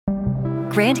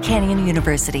Grand Canyon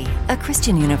University, a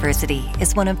Christian university,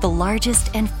 is one of the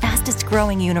largest and fastest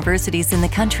growing universities in the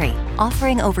country,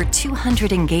 offering over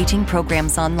 200 engaging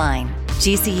programs online.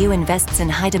 GCU invests in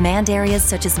high-demand areas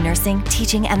such as nursing,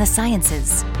 teaching, and the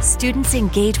sciences. Students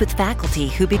engage with faculty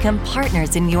who become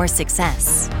partners in your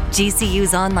success.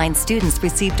 GCU's online students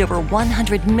received over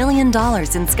 $100 million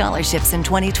in scholarships in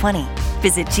 2020.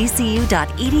 Visit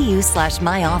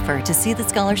gcu.edu/myoffer to see the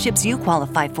scholarships you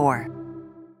qualify for.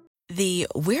 The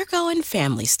We're Going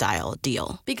Family Style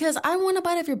deal. Because I want a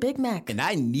bite of your Big Mac. And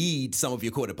I need some of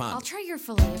your Quarter Pounder. I'll try your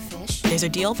filet of fish. There's a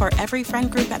deal for every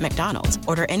friend group at McDonald's.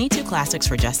 Order any two classics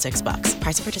for just $6.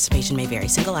 Price of participation may vary.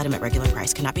 Single item at regular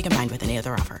price cannot be combined with any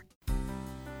other offer.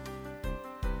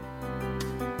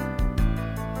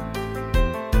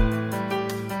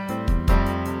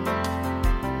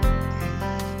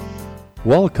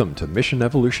 Welcome to Mission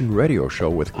Evolution Radio Show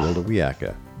with Gwilda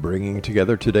Wiyaka, bringing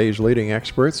together today's leading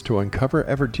experts to uncover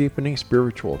ever-deepening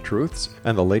spiritual truths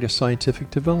and the latest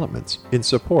scientific developments in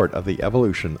support of the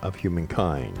evolution of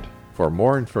humankind. For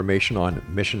more information on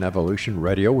Mission Evolution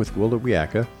Radio with Gwilda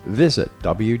Wiyaka, visit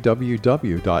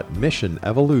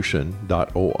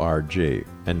www.missionevolution.org.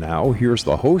 And now, here's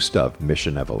the host of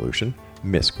Mission Evolution,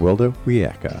 Miss Gwilda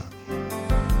Wiyaka.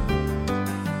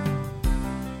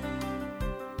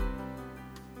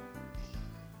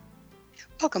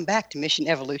 Welcome back to Mission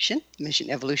Evolution,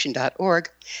 missionevolution.org,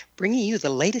 bringing you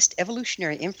the latest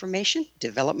evolutionary information,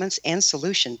 developments, and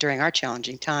solutions during our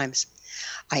challenging times.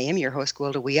 I am your host,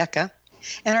 Gwilda Wiyaka,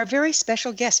 and our very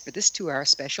special guest for this 2-hour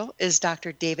special is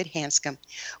Dr. David Hanscom.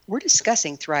 We're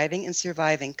discussing thriving and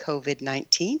surviving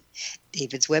COVID-19.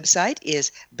 David's website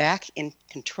is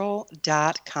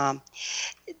backincontrol.com.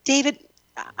 David,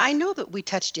 I know that we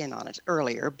touched in on it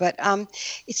earlier, but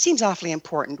it seems awfully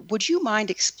important. Would you mind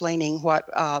explaining what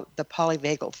the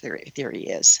polyvagal theory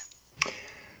is?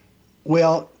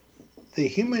 Well, the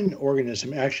human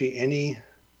organism, actually any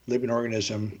living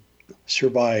organism,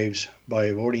 survives by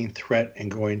avoiding threat and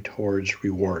going towards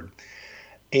reward.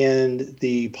 And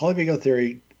the polyvagal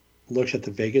theory looks at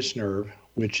the vagus nerve,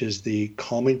 which is the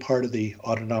calming part of the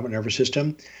autonomic nervous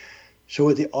system. So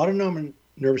what the autonomic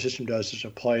nervous system does is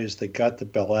applies the gut, the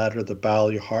bladder, the bowel,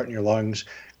 your heart, and your lungs,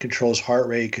 controls heart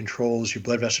rate, controls your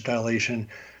blood vessel dilation,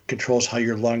 controls how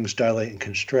your lungs dilate and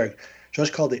constrict. So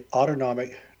it's called the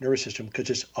autonomic nervous system because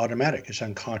it's automatic, it's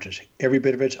unconscious. Every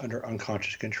bit of it's under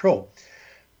unconscious control.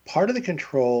 Part of the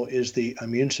control is the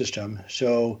immune system.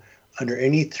 So under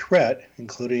any threat,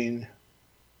 including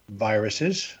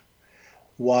viruses,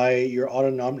 why your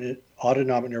autonomic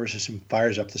nervous system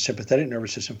fires up, the sympathetic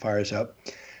nervous system fires up,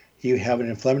 you have an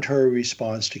inflammatory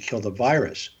response to kill the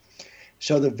virus.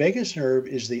 So the vagus nerve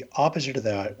is the opposite of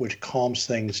that, which calms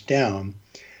things down.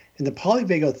 And the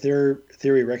polyvagal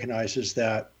theory recognizes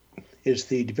that it's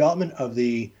the development of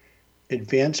the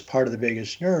advanced part of the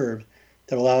vagus nerve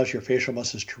that allows your facial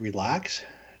muscles to relax,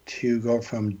 to go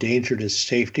from danger to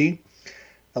safety,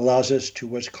 allows us to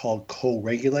what's called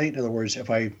co-regulate. In other words,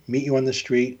 if I meet you on the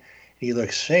street and you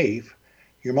look safe,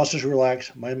 your muscles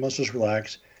relax, my muscles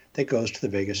relax, that goes to the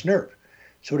vagus nerve.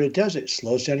 So what it does, it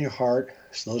slows down your heart,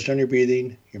 slows down your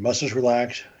breathing, your muscles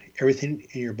relax, everything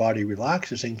in your body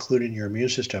relaxes, including your immune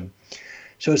system.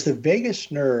 So it's the vagus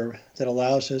nerve that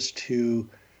allows us to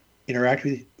interact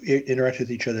with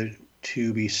each other,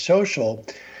 to be social.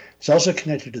 It's also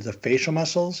connected to the facial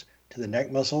muscles, to the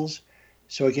neck muscles.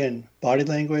 So again, body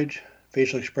language,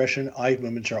 facial expression, eye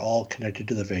movements are all connected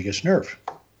to the vagus nerve.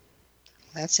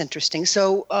 That's interesting.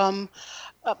 So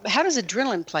how does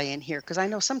adrenaline play in here? Because I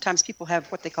know sometimes people have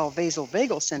what they call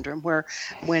vasovagal syndrome, where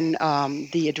when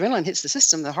the adrenaline hits the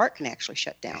system, the heart can actually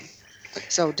shut down.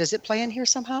 So does it play in here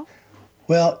somehow?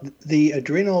 Well, the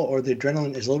adrenal or the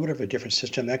adrenaline is a little bit of a different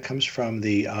system. That comes from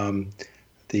the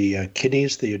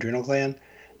kidneys, the adrenal gland.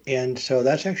 And so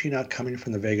that's actually not coming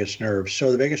from the vagus nerve.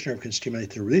 So the vagus nerve can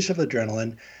stimulate the release of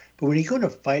adrenaline. But when you go into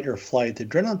fight or flight, the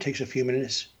adrenaline takes a few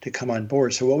minutes to come on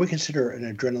board. So what we consider an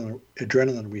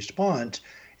adrenaline response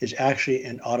is actually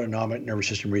an autonomic nervous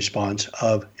system response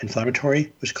of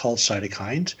inflammatory, what's called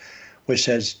cytokines, which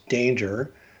says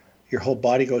danger. Your whole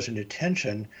body goes into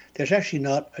tension. There's actually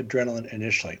not adrenaline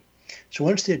initially. So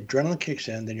once the adrenaline kicks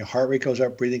in, then your heart rate goes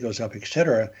up, breathing goes up,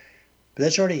 etc. But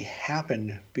that's already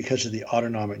happened because of the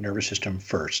autonomic nervous system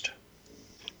first.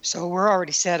 So we're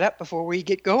already set up before we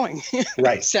get going.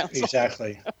 Right,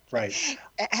 exactly, right.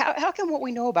 How can what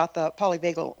we know about the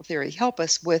polyvagal theory help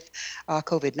us with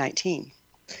COVID-19?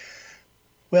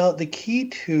 Well, the key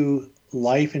to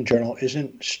life in general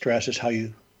isn't stress, it's how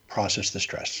you process the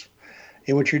stress.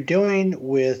 And what you're doing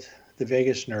with the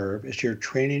vagus nerve is you're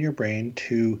training your brain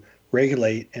to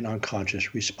regulate an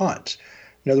unconscious response.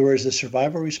 In other words, the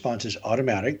survival response is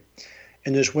automatic,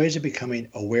 and there's ways of becoming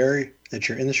aware that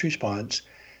you're in this response.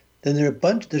 Then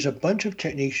there's a bunch of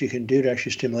techniques you can do to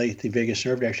actually stimulate the vagus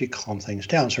nerve to actually calm things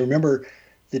down. So remember,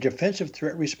 the defensive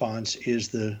threat response is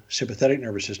the sympathetic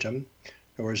nervous system. In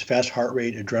other words, fast heart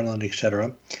rate, adrenaline,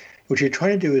 etc. What you're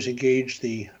trying to do is engage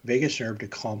the vagus nerve to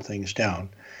calm things down.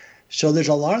 So there's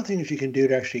a lot of things you can do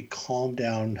to actually calm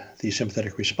down the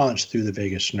sympathetic response through the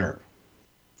vagus nerve.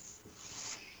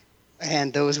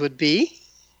 And those would be?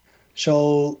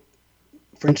 So,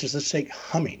 for instance, let's take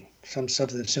humming.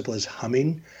 Something as simple as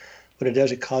humming. What it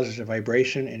does, it causes a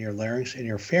vibration in your larynx and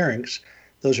your pharynx.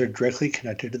 Those are directly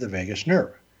connected to the vagus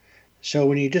nerve. So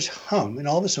when you just hum, and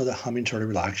all of us know that humming is sort of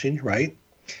relaxing, right?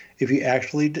 If you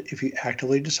actively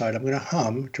decide, I'm going to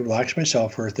hum to relax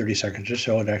myself for 30 seconds or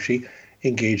so, it actually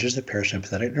engages the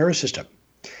parasympathetic nervous system.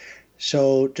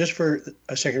 So just for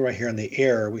a second right here in the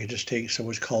air, we can just take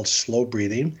what's called slow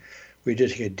breathing. We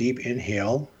just take a deep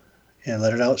inhale and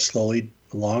let it out slowly,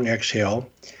 long exhale.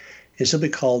 It's simply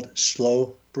called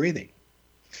slow breathing.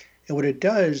 And what it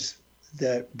does,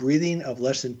 that breathing of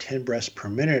less than 10 breaths per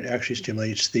minute actually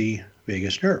stimulates the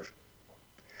vagus nerve.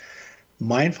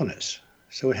 Mindfulness.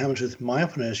 So what happens with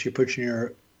mindfulness,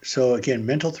 so again,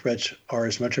 mental threats are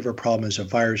as much of a problem as a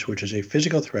virus, which is a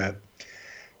physical threat.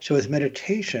 So with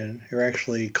meditation, you're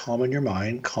actually calming your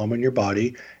mind, calming your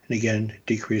body, and again,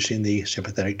 decreasing the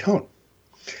sympathetic tone.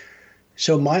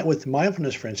 So with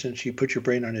mindfulness, for instance, you put your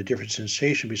brain on a different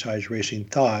sensation besides racing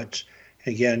thoughts.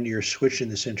 Again, you're switching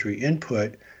the sensory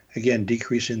input, again,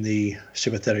 decreasing the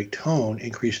sympathetic tone,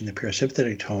 increasing the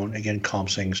parasympathetic tone, again,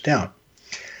 calms things down.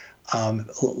 A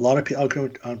lot of people, I'm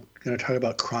going to talk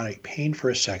about chronic pain for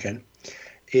a second,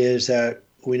 is that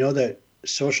we know that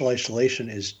social isolation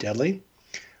is deadly.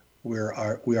 We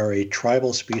are a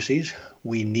tribal species.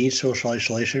 We need social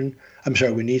isolation.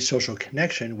 We need social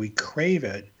connection. We crave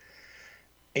it.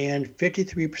 And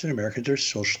 53% of Americans are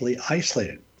socially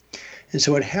isolated. And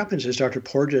so what happens is Dr.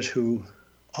 Porges, who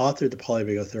authored the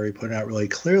Polyvagal Theory, put it out really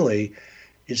clearly,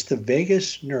 it's the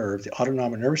vagus nerve, the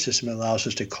autonomic nervous system, that allows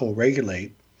us to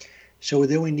co-regulate. So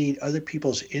then we need other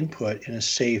people's input in a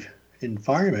safe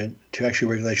environment to actually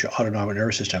regulate your autonomic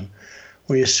nervous system.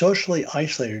 When you're socially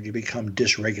isolated, you become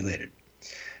dysregulated.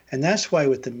 And that's why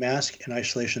with the mask and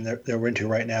isolation that we're into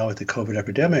right now with the COVID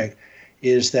epidemic,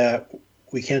 is that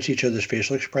we can't see each other's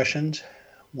facial expressions.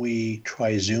 We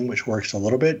try Zoom, which works a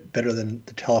little bit better than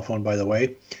the telephone, by the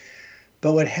way.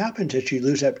 But what happens is you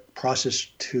lose that process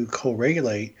to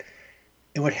co-regulate.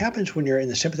 And what happens when you're in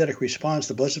the sympathetic response,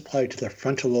 the blood supply to the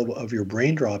frontal lobe of your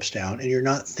brain drops down and you're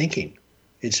not thinking.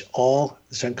 It's all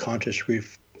this unconscious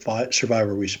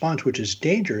survival response, which is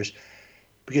dangerous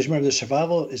because remember, the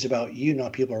survival is about you,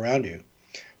 not people around you.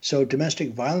 So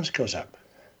domestic violence goes up.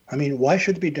 I mean, why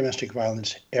should there be domestic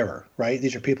violence ever, right?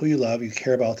 These are people you love, you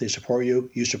care about, they support you,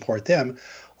 you support them.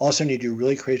 All of a sudden you do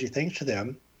really crazy things to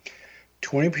them.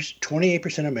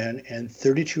 28% of men and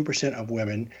 32% of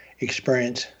women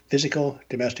experience physical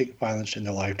domestic violence in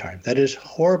their lifetime. That is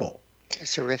horrible.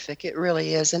 It's horrific. It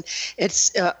really is. And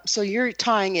it's so you're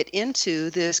tying it into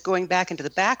this going back into the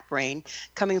back brain,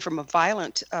 coming from a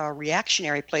violent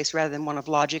reactionary place rather than one of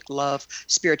logic, love,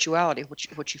 spirituality,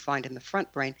 which you find in the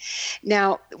front brain.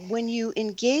 Now, when you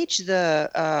engage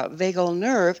the vagal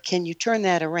nerve, can you turn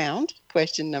that around?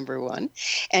 Question number one.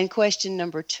 And question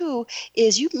number two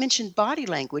is, you mentioned body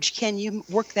language. Can you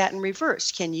work that in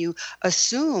reverse? Can you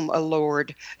assume a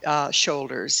lowered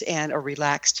shoulders and a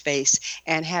relaxed face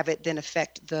and have it then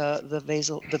affect the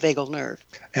vagal nerve?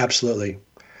 Absolutely.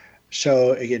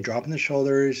 So again, dropping the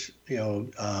shoulders,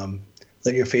 letting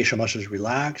your facial muscles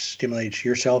relax, stimulates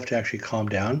yourself to actually calm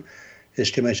down. It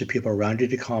stimulates the people around you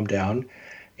to calm down.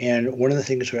 And one of the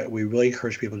things that we really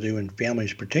encourage people to do, in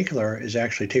families in particular, is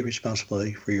actually take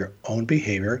responsibility for your own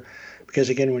behavior. Because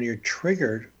again, when you're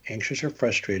triggered, anxious or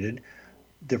frustrated,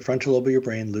 the frontal lobe of your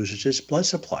brain loses its blood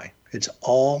supply. It's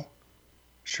all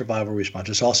survival response.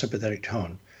 It's all sympathetic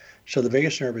tone. So the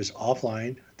vagus nerve is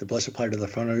offline. The blood supply to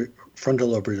the frontal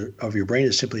lobe of your brain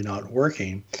is simply not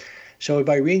working. So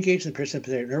by re-engaging the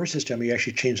parasympathetic nervous system, you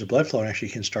actually change the blood flow and actually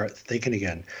can start thinking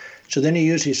again. So then you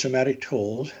use these somatic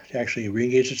tools to actually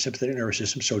re-engage the sympathetic nervous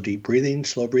system. So deep breathing,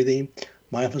 slow breathing,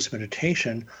 mindfulness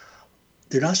meditation,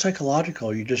 they're not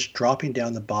psychological. You're just dropping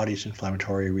down the body's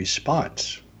inflammatory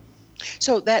response.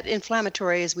 So that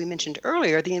inflammatory, as we mentioned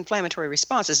earlier, the inflammatory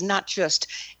response is not just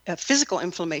physical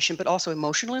inflammation, but also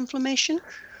emotional inflammation?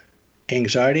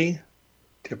 Anxiety,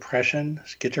 depression,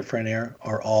 schizophrenia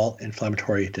are all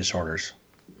inflammatory disorders.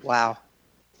 Wow.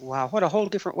 What a whole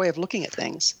different way of looking at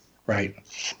things. Right.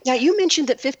 Now, you mentioned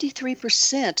that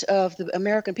 53% of the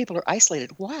American people are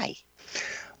isolated. Why?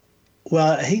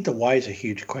 Well, I think the why is a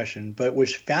huge question, but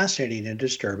what's fascinating and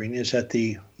disturbing is that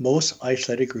the most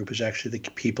isolated group is actually the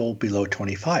people below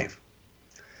 25.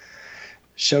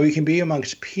 So you can be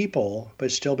amongst people,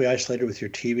 but still be isolated with your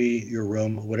TV, your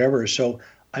room, whatever. So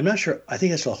I'm not sure. I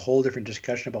think it's a whole different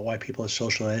discussion about why people are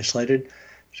socially isolated.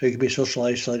 So you can be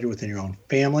socially isolated within your own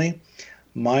family.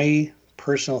 My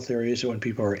personal theory is that when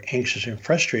people are anxious and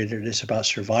frustrated, it's about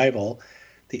survival.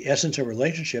 The essence of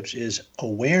relationships is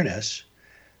awareness.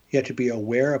 You have to be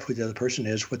aware of who the other person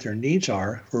is, what their needs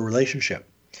are for a relationship.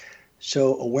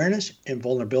 So awareness and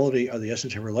vulnerability are the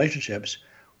essence of relationships.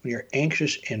 When you're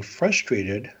anxious and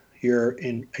frustrated, you're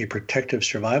in a protective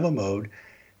survival mode,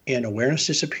 and awareness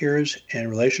disappears and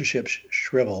relationships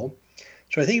shrivel.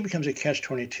 So I think it becomes a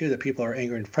catch-22 that people are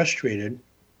angry and frustrated,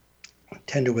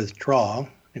 tend to withdraw. And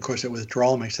of course, that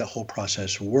withdrawal makes that whole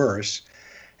process worse.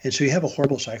 And so you have a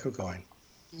horrible cycle going.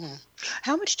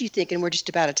 How much do you think, and we're just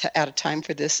about out of time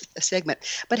for this segment,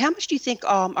 but how much do you think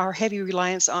our heavy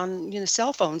reliance on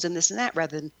cell phones and this and that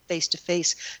rather than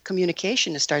face-to-face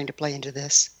communication is starting to play into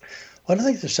this? Well, I don't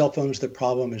think the cell phone's the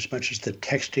problem as much as the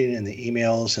texting and the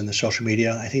emails and the social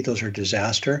media. I think those are a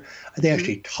disaster. I think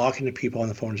actually talking to people on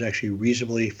the phone is actually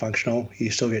reasonably functional.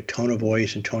 You still get tone of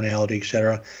voice and tonality, et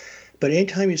cetera. But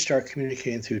anytime you start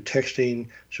communicating through texting,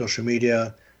 social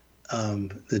media,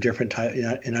 the different type,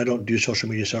 and I don't do social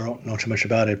media, so I don't know too much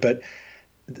about it. But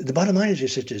the bottom line is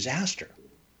it's a disaster.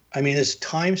 I mean, this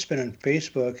time spent on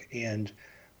Facebook and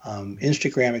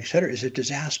Instagram, et cetera, is a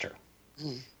disaster.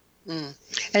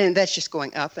 And that's just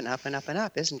going up and up and up and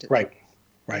up, isn't it? Right.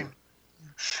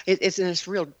 It's a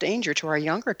real danger to our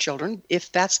younger children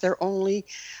if that's their only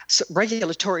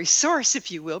regulatory source, if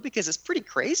you will, because it's pretty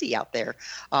crazy out there,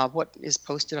 what is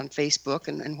posted on Facebook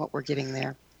and what we're getting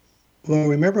there. Well,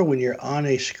 remember, when you're on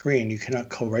a screen, you cannot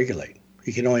co-regulate.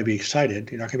 You can only be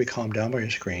excited. You're not going to be calmed down by your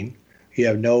screen. You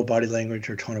have no body language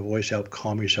or tone of voice to help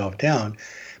calm yourself down.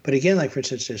 But again, like for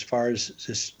instance, as far as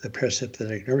the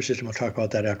parasympathetic nervous system, we'll talk about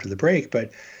that after the break,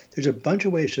 but there's a bunch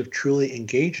of ways to truly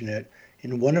engage in it,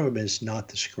 and one of them is not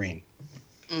the screen.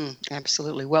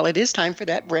 Absolutely. Well, it is time for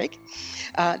that break.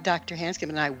 Dr. Hanscom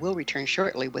and I will return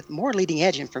shortly with more leading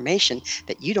edge information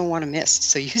that you don't want to miss.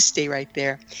 So you stay right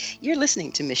there. You're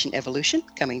listening to Mission Evolution,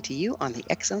 coming to you on the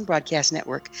X Zone Broadcast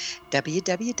Network,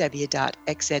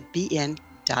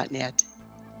 www.xzbn.net.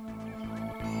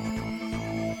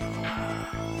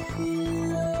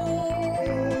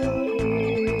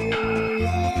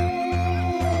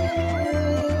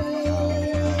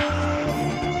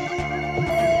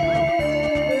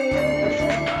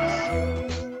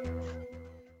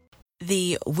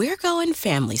 The We're Going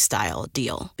Family Style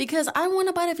deal. Because I want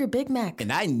a bite of your Big Mac. And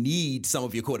I need some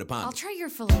of your quarter pounder. I'll try your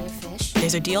filet of fish.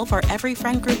 There's a deal for every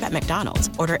friend group at McDonald's.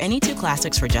 Order any 2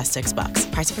 classics for just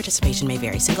 $6. Price of participation may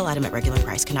vary. Single item at regular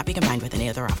price cannot be combined with any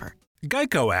other offer.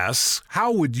 Geico asks,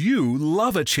 how would you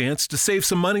love a chance to save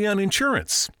some money on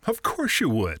insurance? Of course you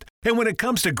would. And when it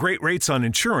comes to great rates on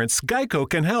insurance, Geico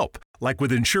can help. Like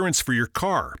with insurance for your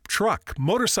car, truck,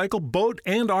 motorcycle, boat,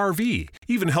 and RV.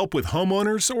 Even help with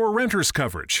homeowners or renters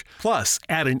coverage. Plus,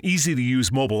 add an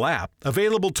easy-to-use mobile app,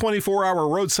 available 24-hour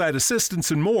roadside assistance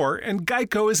and more, and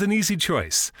Geico is an easy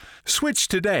choice. Switch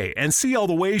today and see all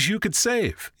the ways you could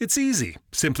save. It's easy.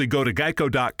 Simply go to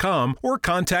geico.com or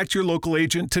contact your local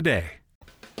agent today.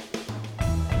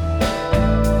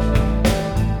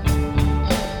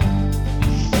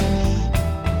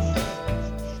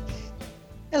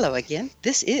 Hello again.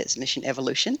 This is Mission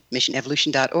Evolution,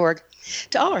 missionevolution.org.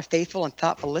 To all our faithful and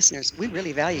thoughtful listeners, we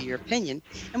really value your opinion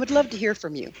and would love to hear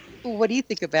from you. What do you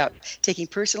think about taking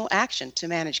personal action to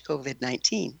manage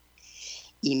COVID-19?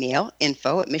 Email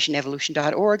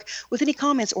info@missionevolution.org with any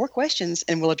comments or questions,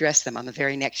 and we'll address them on the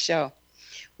very next show.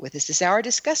 With us this hour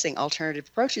discussing alternative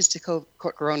approaches to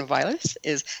coronavirus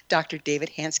is Dr. David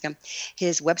Hanscom.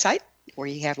 His website, where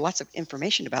you have lots of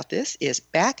information about this, is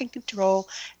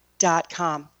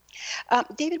backandcontrol.com.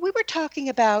 David, we were talking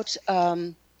about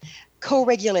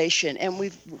co-regulation, and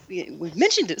we've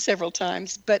mentioned it several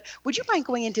times, but would you mind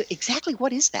going into exactly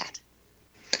what is that?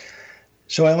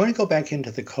 So I want to go back into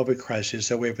the COVID crisis.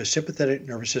 So we have a sympathetic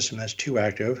nervous system that's too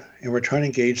active, and we're trying to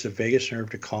engage the vagus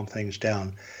nerve to calm things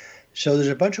down. So there's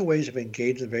a bunch of ways of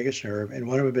engaging the vagus nerve, and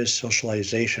one of them is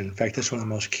socialization. In fact, that's one of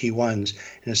the most key ones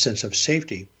in a sense of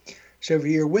safety. So if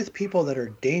you're with people that are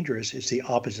dangerous, it's the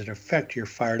opposite effect. You're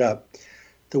fired up.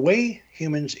 The way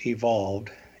humans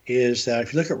evolved is that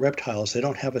if you look at reptiles, they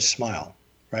don't have a smile,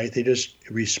 right? They just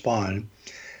respond.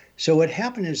 So what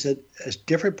happened is that a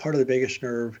different part of the vagus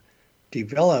nerve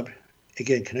developed,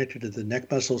 again, connected to the neck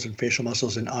muscles and facial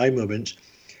muscles and eye movements.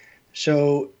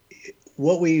 So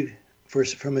what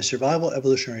from a survival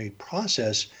evolutionary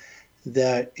process,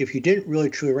 that if you didn't really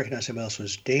truly recognize someone else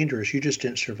was dangerous, you just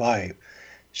didn't survive.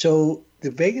 So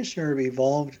the vagus nerve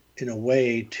evolved in a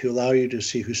way to allow you to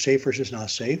see who's safe versus not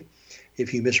safe.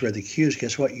 If you misread the cues,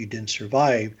 guess what? You didn't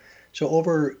survive. So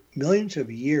over millions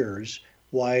of years,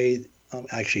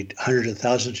 actually hundreds of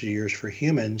thousands of years for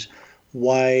humans,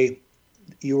 why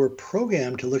you were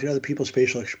programmed to look at other people's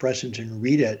facial expressions and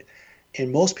read it.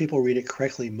 And most people read it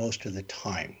correctly most of the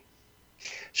time.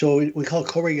 So we call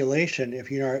co-regulation,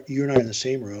 if you're not in the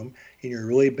same room, in your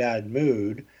really bad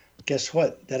mood, guess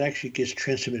what? That actually gets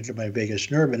transmitted to my vagus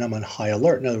nerve and I'm on high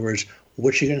alert. In other words,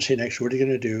 what's she going to say next? What are you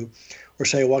going to do? Or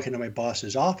say I walk into my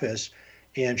boss's office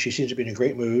and she seems to be in a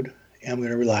great mood and I'm going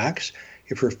to relax.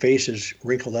 If her face is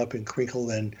wrinkled up and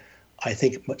crinkled and I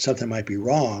think something might be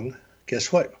wrong,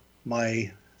 guess what?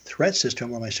 My threat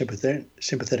system or my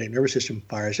sympathetic nervous system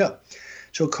fires up.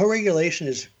 So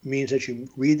co-regulation means that you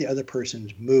read the other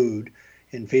person's mood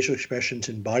and facial expressions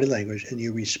and body language and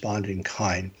you respond in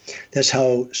kind. That's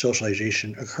how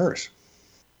socialization occurs.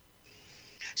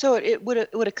 So it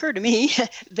would occur to me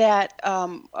that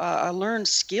a learned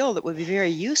skill that would be very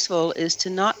useful is to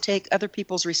not take other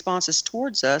people's responses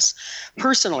towards us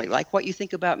personally, like what you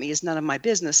think about me is none of my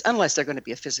business, unless they're going to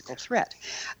be a physical threat.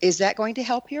 Is that going to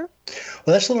help here?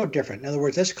 Well, that's a little different. In other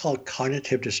words, that's called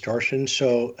cognitive distortion.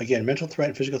 So again, mental threat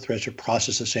and physical threats are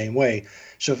processed the same way.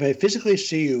 So if I physically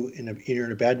see you you're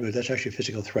in a bad mood, that's actually a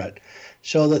physical threat.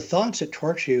 So the thoughts that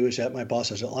torture you is that my boss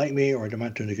doesn't like me, or I'm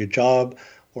not doing a good job,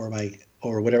 or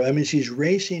whatever. I mean, it's these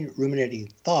racing, ruminating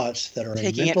thoughts that are a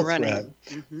mental threat.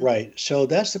 Mm-hmm. Right. So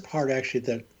that's the part actually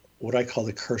that what I call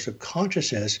the curse of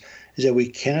consciousness is that we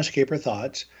can't escape our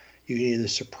thoughts. You can either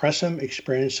suppress them,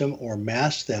 experience them, or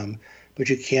mask them, but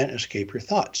you can't escape your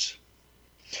thoughts.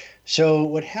 So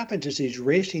what happens is these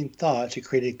racing thoughts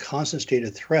create a constant state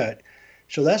of threat.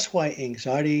 So that's why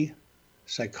anxiety,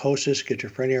 psychosis,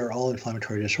 schizophrenia are all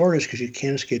inflammatory disorders, because you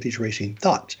can't escape these racing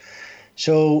thoughts.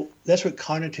 So that's what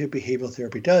cognitive behavioral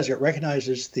therapy does. It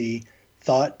recognizes the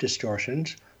thought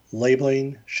distortions,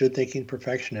 labeling, should thinking,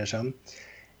 perfectionism,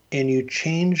 and you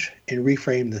change and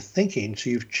reframe the thinking. So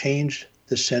you've changed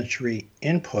the sensory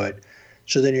input,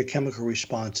 so then your chemical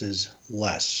response is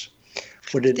less.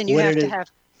 Then you have to have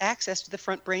access to the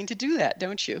front brain to do that,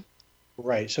 don't you?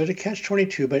 Right. So it's a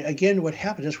catch-22. But again, what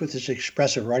happens is what this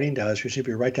expressive writing does, you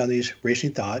simply write down these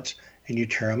racing thoughts and you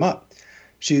tear them up.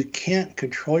 So you can't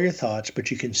control your thoughts,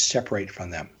 but you can separate from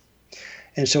them.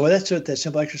 And so that's what that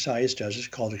simple exercise does. It's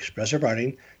called expressive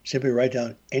writing. Simply write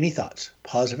down any thoughts,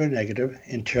 positive or negative,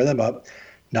 and tear them up,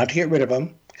 not to get rid of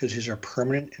them, because these are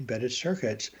permanent embedded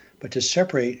circuits, but to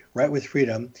separate, write with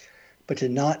freedom, but to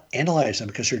not analyze them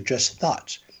because they're just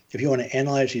thoughts. If you want to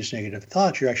analyze these negative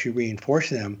thoughts, you're actually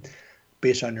reinforcing them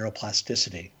based on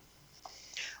neuroplasticity.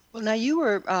 Well, now you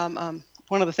were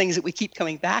one of the things that we keep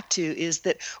coming back to is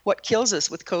that what kills us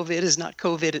with COVID is not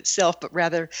COVID itself, but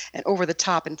rather an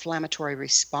over-the-top inflammatory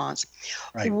response.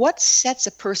 Right. What sets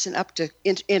a person up to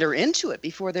enter into it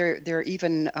before they're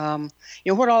even,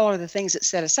 what all are the things that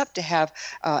set us up to have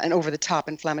an over-the-top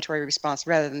inflammatory response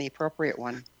rather than the appropriate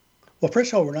one? Well,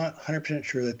 first of all, we're not 100%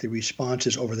 sure that the response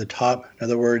is over the top. In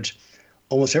other words,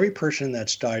 almost every person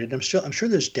that's died, and I'm sure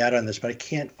there's data on this, but I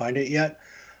can't find it yet,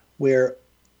 where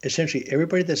essentially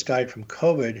everybody that's died from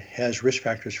COVID has risk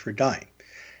factors for dying.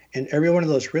 And every one of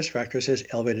those risk factors has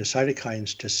elevated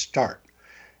cytokines to start.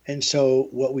 And so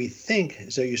what we think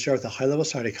is that you start with the high-level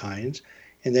cytokines,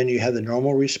 and then you have the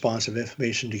normal response of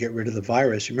inflammation to get rid of the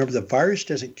virus. Remember, the virus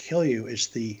doesn't kill you. It's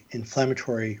the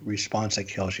inflammatory response that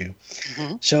kills you.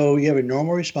 Mm-hmm. So you have a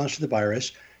normal response to the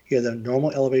virus. You have the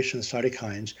normal elevation of the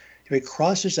cytokines. If it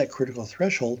crosses that critical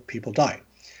threshold, people die.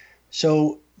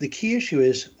 So the key issue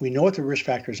is we know what the risk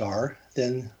factors are,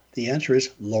 then the answer is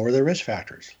lower the risk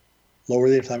factors, lower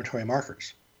the inflammatory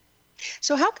markers.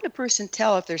 So how can a person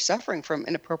tell if they're suffering from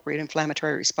an appropriate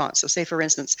inflammatory response? So say, for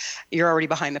instance, you're already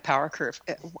behind the power curve.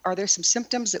 Are there some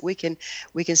symptoms that we can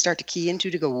start to key into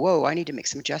to go, whoa, I need to make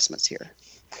some adjustments here?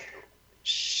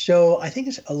 So I think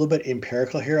it's a little bit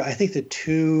empirical here. I think the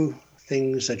two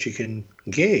things that you can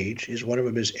gauge is one of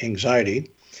them is anxiety.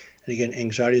 And again,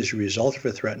 anxiety is a result of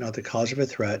a threat, not the cause of a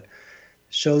threat.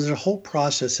 So there's a whole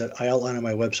process that I outline on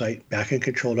my website,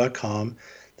 backincontrol.com,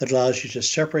 that allows you to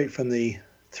separate from the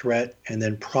threat and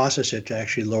then process it to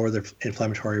actually lower the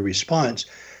inflammatory response.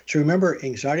 So remember,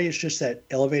 anxiety is just that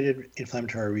elevated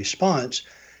inflammatory response.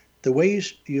 The way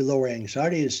you lower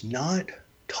anxiety is not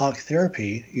talk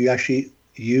therapy. You actually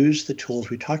use the tools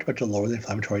we talked about to lower the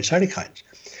inflammatory cytokines.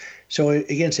 So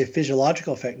again, it's a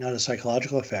physiological effect, not a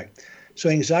psychological effect. So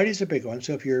anxiety is a big one.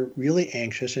 So if you're really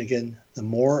anxious, and again, the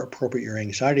more appropriate your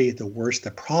anxiety, the worse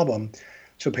the problem.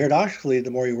 So paradoxically, the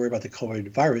more you worry about the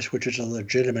COVID virus, which is a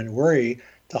legitimate worry,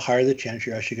 the higher the chance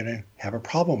you're actually going to have a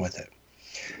problem with it.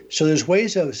 So there's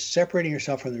ways of separating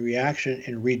yourself from the reaction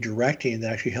and redirecting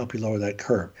that actually help you lower that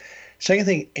curve. Second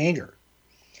thing, anger.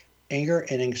 Anger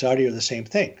and anxiety are the same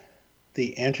thing.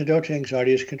 The antidote to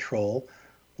anxiety is control.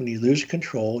 When you lose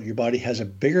control, your body has a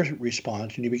bigger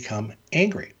response and you become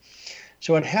angry.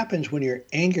 So what happens when you're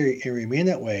angry and remain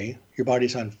that way, your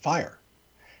body's on fire.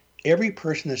 Every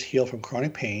person that's healed from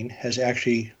chronic pain has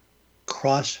actually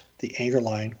crossed the anger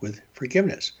line with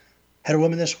forgiveness. Had a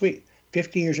woman this week,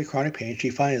 15 years of chronic pain. She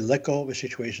finally let go of a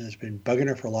situation that's been bugging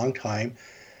her for a long time.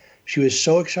 She was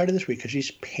so excited this week because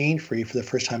she's pain-free for the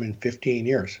first time in 15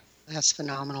 years. That's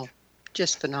phenomenal.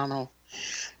 Just phenomenal.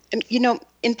 And,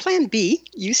 in Plan B,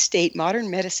 you state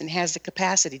modern medicine has the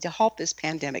capacity to halt this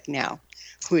pandemic now.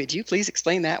 Would you please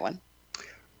explain that one?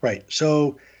 Right.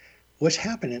 So what's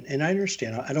happening, and I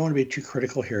understand, I don't want to be too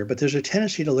critical here, but there's a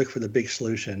tendency to look for the big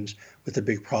solutions with the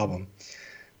big problem.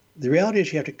 The reality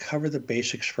is you have to cover the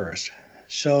basics first.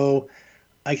 So,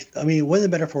 I mean, one of the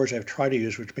metaphors I've tried to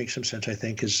use, which makes some sense, I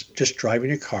think, is just driving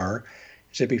your car.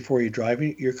 Is that before you drive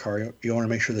your car, you want to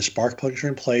make sure the spark plugs are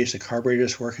in place, the carburetor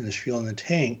is working, there's fuel in the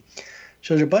tank.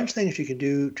 So there's a bunch of things you can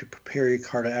do to prepare your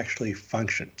car to actually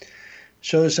function.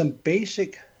 So there's some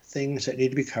basic things that need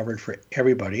to be covered for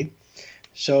everybody.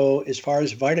 So as far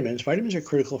as vitamins are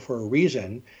critical for a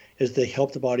reason, is they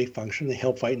help the body function, they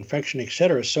help fight infection,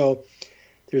 etc. So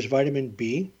there's vitamin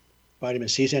B, vitamin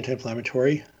C is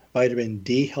anti-inflammatory, vitamin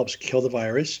D helps kill the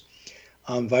virus,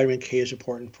 vitamin K is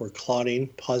important for clotting,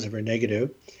 positive or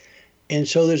negative. And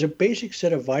so there's a basic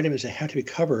set of vitamins that have to be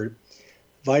covered.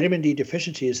 Vitamin D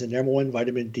deficiency is the number one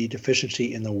vitamin D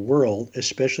deficiency in the world,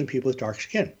 especially in people with dark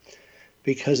skin,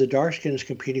 because the dark skin is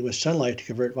competing with sunlight to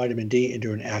convert vitamin D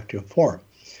into an active form.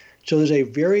 So there's a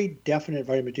very definite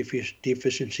vitamin D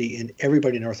deficiency in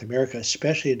everybody in North America,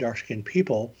 especially in dark-skinned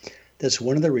people. That's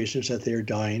one of the reasons that they're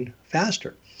dying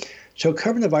faster. So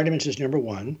covering the vitamins is number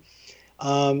one.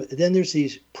 Then there's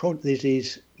these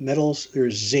metals.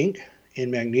 There's zinc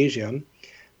and magnesium.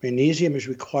 Magnesium is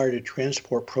required to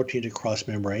transport proteins across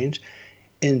membranes,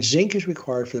 and zinc is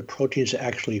required for the proteins to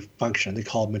actually function. They're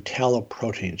called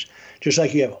metalloproteins. Just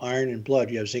like you have iron in blood,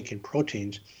 you have zinc in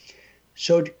proteins.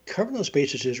 So covering those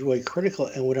bases is really critical.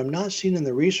 And what I'm not seeing in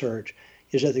the research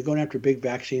is that they're going after big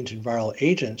vaccines and viral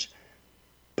agents,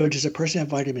 but does a person have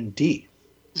vitamin D?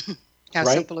 How right?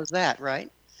 simple is that,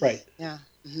 right? Right. Yeah.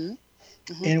 Mm-hmm.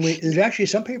 Mm-hmm. And there's actually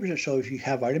some papers that show if you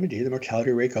have vitamin D, the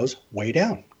mortality rate goes way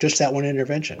down. Just that one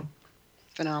intervention.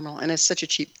 Phenomenal. And it's such a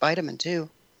cheap vitamin, too.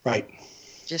 Right.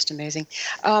 Just amazing.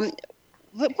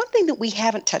 But one thing that we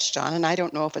haven't touched on, and I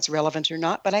don't know if it's relevant or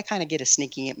not, but I kind of get a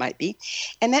sneaking it might be,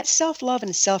 and that's self-love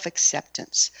and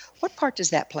self-acceptance. What part does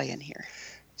that play in here?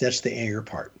 That's the anger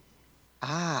part.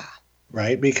 Ah.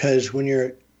 Right? Because when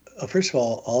you're, first of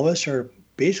all of us are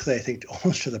basically, I think,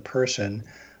 almost to the person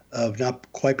of not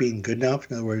quite being good enough.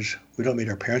 In other words, we don't meet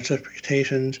our parents'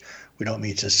 expectations. We don't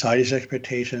meet society's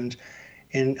expectations.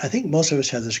 And I think most of us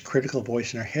have this critical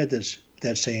voice in our head that's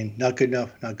saying, not good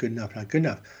enough, not good enough, not good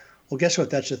enough. Well, guess what?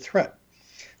 That's a threat.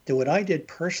 Then what I did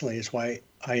personally is why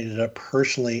I ended up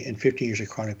personally in 15 years of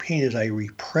chronic pain is I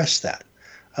repressed that.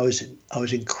 I was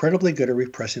incredibly good at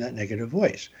repressing that negative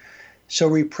voice. So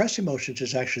repressed emotions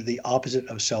is actually the opposite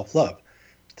of self-love.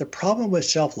 The problem with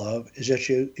self-love is that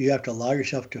you have to allow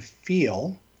yourself to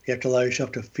feel. You have to allow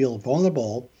yourself to feel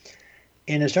vulnerable.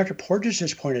 And as Dr. Porges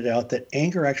has pointed out, that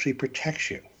anger actually protects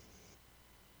you.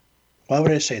 Why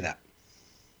would I say that?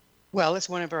 Well, it's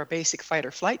one of our basic fight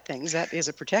or flight things. That is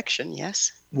a protection,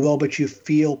 yes. Well, but you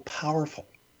feel powerful.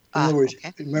 In other words,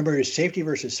 okay. Remember, it's safety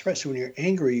versus threat. So when you're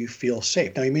angry, you feel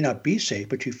safe. Now, you may not be safe,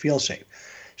 but you feel safe.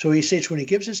 So he states when he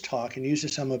gives his talk and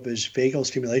uses some of his vagal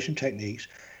stimulation techniques,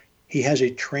 he has a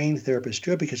trained therapist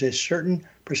do it because a certain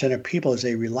percent of people, as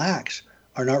they relax,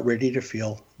 are not ready to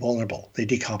feel vulnerable. They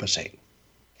decompensate.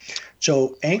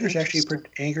 So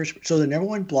so the number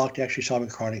one block to actually solving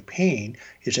chronic pain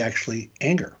is actually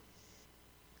anger.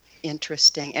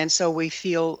 Interesting. And so we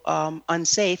feel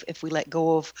unsafe if we let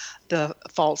go of the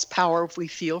false power we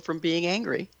feel from being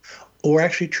angry. Or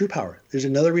actually true power. There's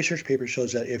another research paper that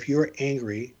shows that if you're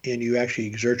angry and you actually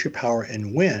exert your power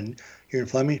and win, your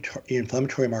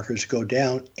inflammatory markers go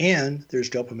down, and there's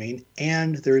dopamine,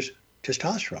 and there's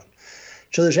testosterone.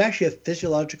 So there's actually a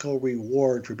physiological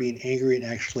reward for being angry and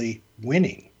actually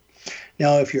winning.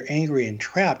 Now, if you're angry and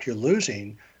trapped, you're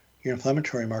losing, your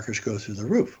inflammatory markers go through the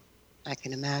roof. I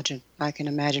can imagine. I can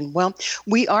imagine. Well,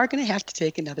 we are going to have to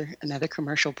take another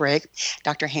commercial break.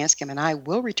 Dr. Hanscom and I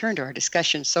will return to our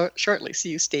discussion shortly, so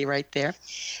you stay right there.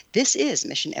 This is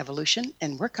Mission Evolution,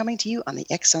 and we're coming to you on the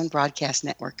X-Zone Broadcast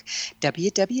Network,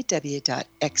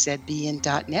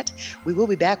 www.xzbn.net. We will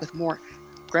be back with more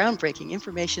groundbreaking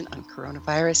information on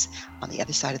coronavirus on the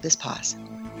other side of this pause.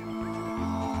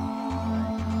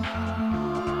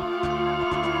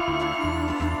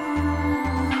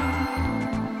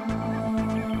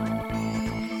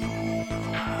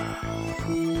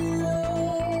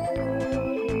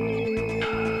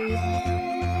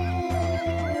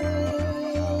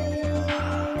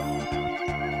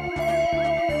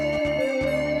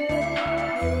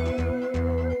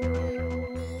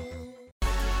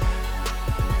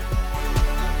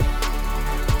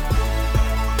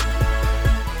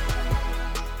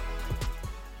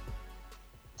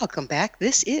 Welcome back.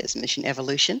 This is Mission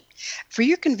Evolution. For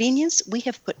your convenience, we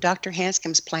have put Dr.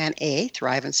 Hanscom's Plan A,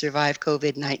 Thrive and Survive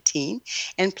COVID-19,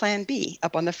 and Plan B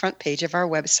up on the front page of our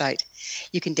website.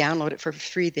 You can download it for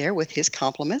free there with his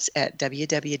compliments at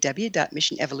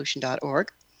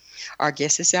www.missionevolution.org. Our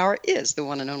guest this hour is the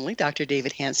one and only Dr.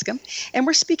 David Hanscom, and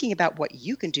we're speaking about what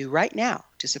you can do right now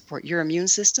to support your immune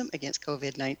system against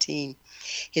COVID-19.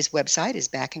 His website is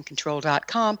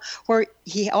backandcontrol.com, where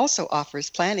he also offers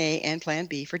Plan A and Plan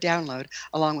B for download,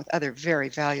 along with other very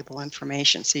valuable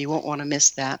information, so you won't want to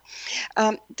miss that.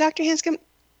 Dr. Hanscom,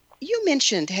 you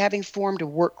mentioned having formed a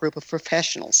work group of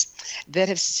professionals that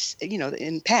have,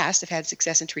 in the past have had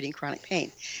success in treating chronic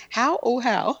pain. How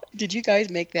did you guys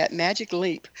make that magic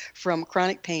leap from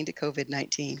chronic pain to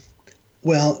COVID-19?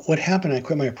 Well, what happened, I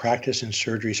quit my practice in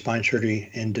surgery, spine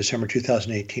surgery, in December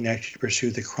 2018, actually to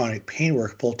pursue the chronic pain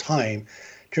work full time.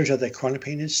 Turns out that chronic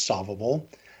pain is solvable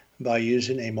by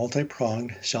using a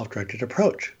multi-pronged, self-directed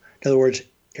approach. In other words,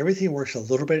 everything works a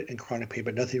little bit in chronic pain,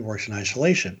 but nothing works in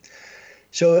isolation.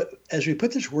 So as we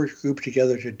put this work group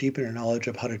together to deepen our knowledge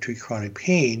of how to treat chronic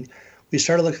pain, we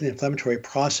started looking at the inflammatory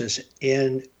process,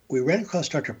 and we ran across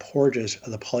Dr. Porges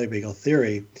of the Polyvagal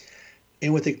Theory.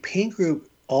 And what the pain group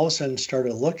all of a sudden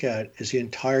started to look at is the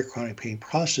entire chronic pain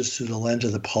process through the lens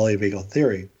of the Polyvagal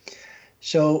Theory.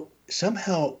 So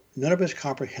somehow none of us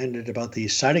comprehended about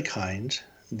these cytokines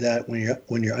that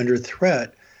when you're under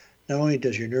threat, not only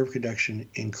does your nerve conduction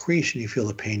increase and you feel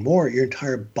the pain more, your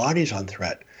entire body's on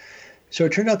threat. So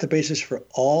it turned out the basis for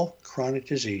all chronic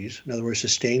disease, in other words,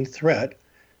 sustained threat,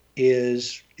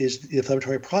 is the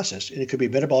inflammatory process. And it could be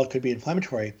metabolic, it could be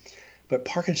inflammatory. But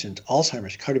Parkinson's,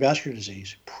 Alzheimer's, cardiovascular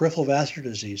disease, peripheral vascular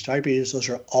disease, diabetes, those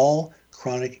are all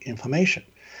chronic inflammation.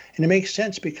 And it makes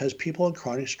sense because people in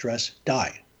chronic stress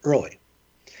die early.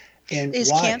 And is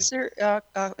why? Cancer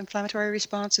inflammatory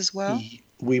response as well?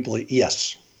 We believe,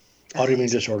 yes.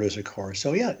 Autoimmune disorders, of course.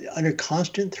 So yeah, under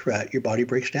constant threat, your body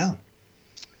breaks down.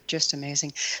 Just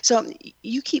amazing. So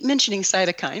you keep mentioning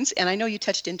cytokines, and I know you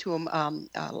touched into them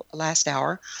last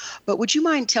hour, but would you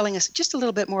mind telling us just a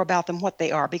little bit more about them, what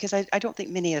they are? Because I don't think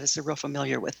many of us are real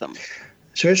familiar with them.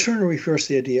 So I just want to reverse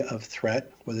the idea of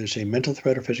threat, whether it's a mental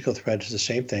threat or physical threat, it's the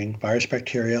same thing, virus,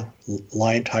 bacteria,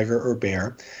 lion, tiger, or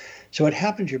bear. So what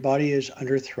happens, your body is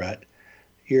under threat.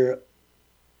 Your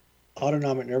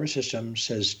autonomic nervous system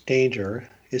says danger.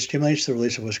 It stimulates the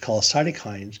release of what's called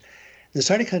cytokines. The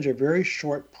cytokines are very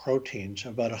short proteins,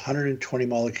 about 120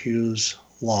 molecules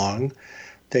long,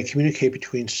 that communicate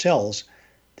between cells.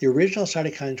 The original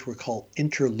cytokines were called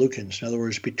interleukins, in other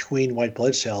words, between white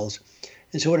blood cells.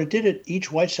 And so what it did,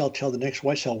 each white cell tell the next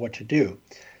white cell what to do.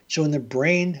 So in the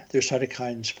brain, there's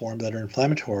cytokines formed that are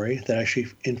inflammatory, that actually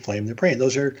inflame the brain.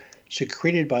 Those are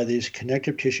secreted by these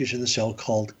connective tissues in the cell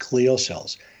called glial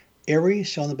cells. Every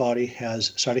cell in the body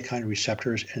has cytokine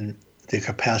receptors and the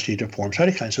capacity to form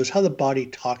cytokines. So it's how the body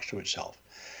talks to itself.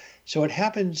 So what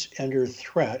happens under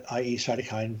threat, i.e.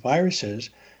 cytokine viruses,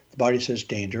 the body says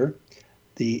danger.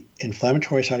 The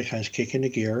inflammatory cytokines kick into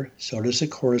gear. So does the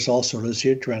cortisol, so does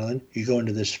the adrenaline. You go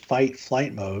into this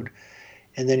fight-flight mode.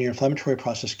 And then your inflammatory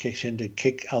process kicks in to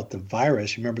kick out the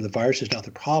virus. Remember, the virus is not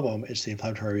the problem, it's the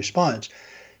inflammatory response.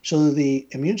 So the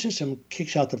immune system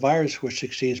kicks out the virus, which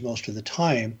succeeds most of the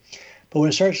time. But when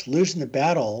it starts losing the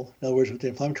battle, in other words, what the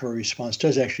inflammatory response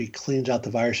does, actually cleans out the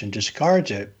virus and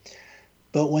discards it.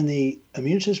 But when the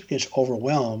immune system gets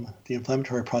overwhelmed, the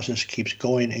inflammatory process keeps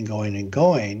going and going and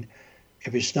going.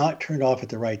 If it's not turned off at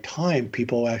the right time,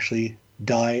 people actually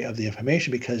die of the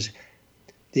inflammation because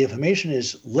the inflammation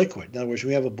is liquid. In other words,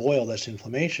 we have a boil, that's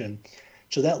inflammation.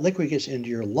 So that liquid gets into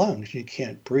your lungs and you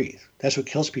can't breathe. That's what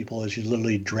kills people, is you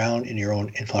literally drown in your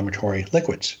own inflammatory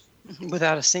liquids.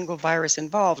 Without a single virus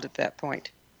involved at that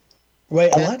point.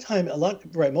 Right.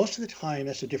 Most of the time,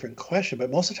 that's a different question,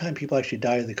 but most of the time people actually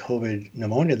die of the COVID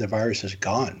pneumonia. The virus is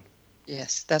gone.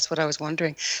 Yes, that's what I was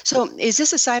wondering. So is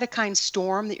this a cytokine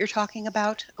storm that you're talking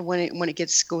about when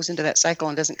it goes into that cycle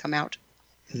and doesn't come out?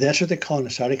 That's what they call a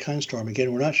cytokine storm.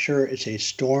 Again, we're not sure it's a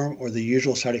storm or the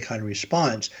usual cytokine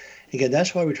response. Again,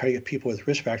 that's why we try to get people with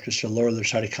risk factors to lower their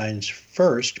cytokines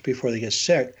first before they get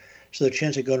sick, so the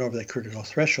chance of going over that critical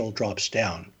threshold drops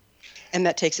down. And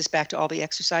that takes us back to all the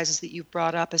exercises that you've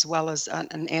brought up, as well as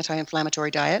an anti-inflammatory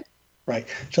diet. Right.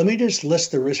 So let me just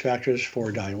list the risk factors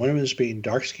for dying. One of them is being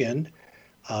dark-skinned,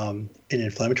 an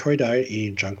inflammatory diet,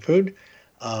 eating junk food,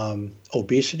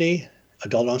 obesity,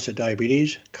 adult onset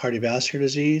diabetes, cardiovascular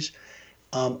disease.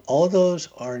 All of those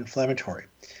are inflammatory.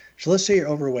 So let's say you're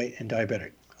overweight and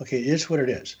diabetic. Okay, it is what it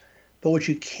is. But what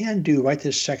you can do right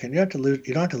this second, you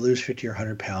don't have to lose 50 or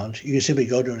 100 pounds. You can simply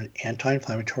go to an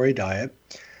anti-inflammatory diet,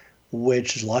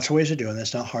 which is lots of ways of doing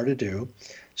this, not hard to do.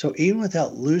 So even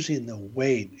without losing the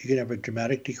weight, you can have a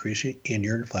dramatic decrease in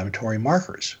your inflammatory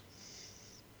markers.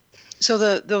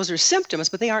 So those are symptoms,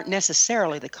 but they aren't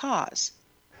necessarily the cause.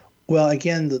 Well,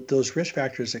 again, those risk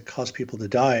factors that cause people to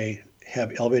die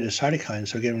have elevated cytokines.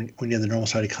 So again, when you have the normal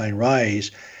cytokine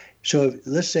rise, so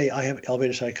let's say I have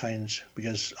elevated cytokines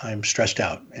because I'm stressed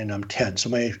out and I'm tense. So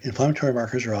my inflammatory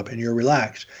markers are up and you're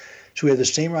relaxed. So we have the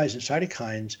same rise in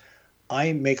cytokines.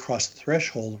 I may cross the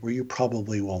threshold where you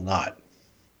probably will not.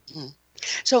 Mm-hmm.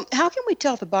 So how can we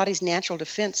tell if the body's natural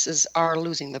defenses are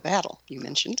losing the battle, you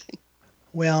mentioned?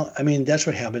 Well, I mean, that's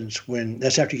what happens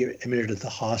that's after you get admitted to the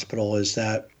hospital, is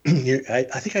that I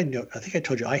think I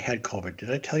told you I had COVID.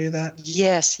 Did I tell you that?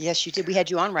 Yes, you did. We had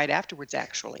you on right afterwards,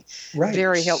 actually. Right.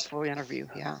 Very helpful interview,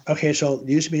 yeah. Okay, so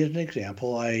use me as an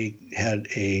example. I had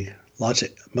lots of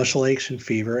muscle aches and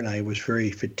fever, and I was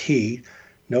very fatigued,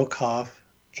 no cough,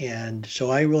 and so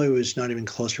I really was not even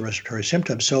close to respiratory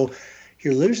symptoms. So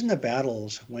you're losing the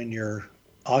battles when your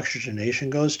oxygenation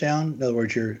goes down. In other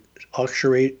words,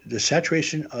 the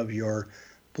saturation of your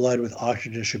blood with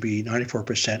oxygen should be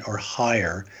 94% or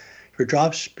higher. If it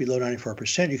drops below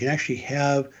 94%, you can actually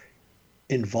have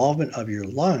involvement of your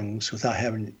lungs without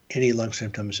having any lung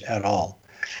symptoms at all.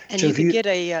 And so you could get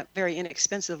a very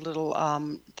inexpensive little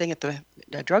thing at the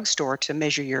drugstore to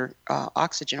measure your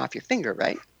oxygen off your finger,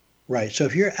 right? Right. So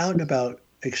if you're out and about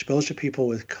exposed to people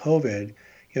with COVID,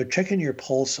 checking your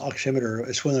pulse oximeter.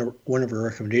 It's one of our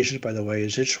recommendations, by the way,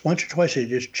 is just once or twice a day,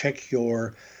 just check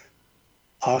your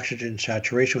oxygen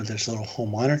saturation with this little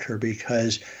home monitor,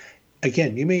 because,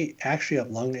 again, you may actually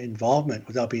have lung involvement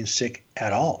without being sick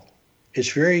at all.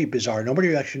 It's very bizarre.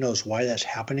 Nobody actually knows why that's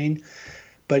happening,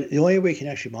 but the only way you can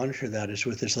actually monitor that is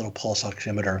with this little pulse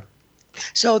oximeter.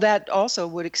 So that also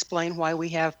would explain why we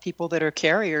have people that are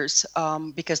carriers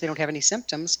because they don't have any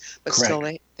symptoms, but Correct. Still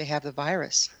they have the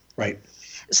virus. Right.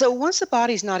 So once the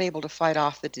body's not able to fight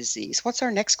off the disease, what's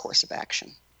our next course of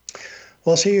action?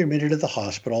 Well, say you're admitted to the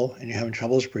hospital and you're having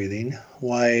troubles breathing.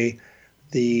 Why,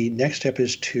 the next step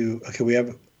is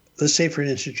let's say, for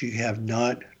instance, you have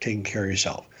not taken care of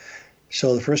yourself.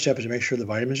 So the first step is to make sure the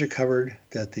vitamins are covered,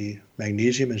 that the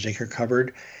magnesium and zinc are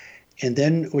covered. And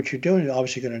then what you're doing is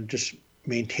obviously going to just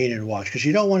maintain and watch, because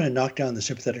you don't want to knock down the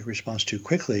sympathetic response too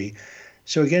quickly.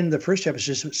 So again, the first step is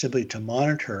just simply to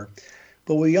monitor.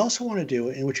 But what you also want to do,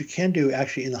 and what you can do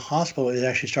actually in the hospital, is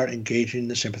actually start engaging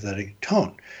the sympathetic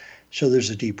tone. So there's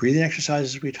the deep breathing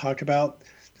exercises we talked about.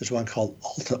 There's one called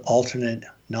alternate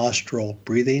nostril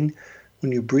breathing.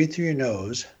 When you breathe through your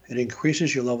nose, it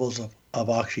increases your levels of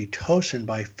oxytocin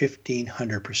by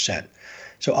 1,500%.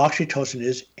 So oxytocin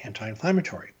is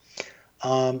anti-inflammatory.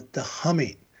 The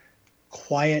humming,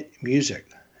 quiet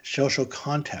music, social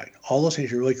contact, all those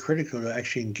things are really critical to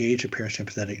actually engage the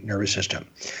parasympathetic nervous system.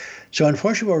 So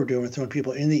unfortunately, what we're doing, we're throwing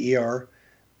people in the ER,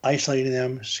 isolating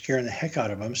them, scaring the heck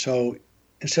out of them. So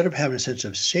instead of having a sense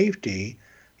of safety,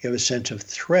 you have a sense of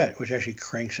threat, which actually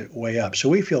cranks it way up. So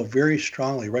we feel very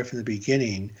strongly right from the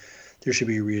beginning, there should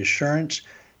be reassurance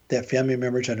that family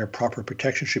members under proper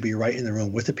protection should be right in the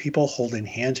room with the people, holding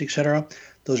hands, etc.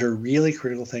 Those are really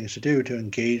critical things to do to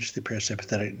engage the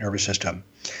parasympathetic nervous system.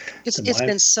 It's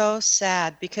been so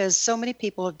sad because so many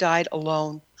people have died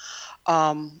alone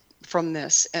from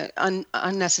this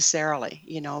unnecessarily,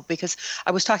 because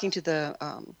I was talking to the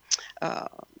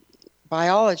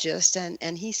biologist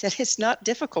and he said it's not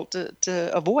difficult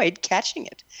to avoid catching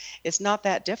it. It's not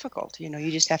that difficult.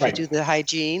 You just have to do the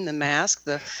hygiene, the mask,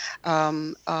 the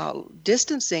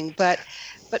distancing, but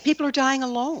people are dying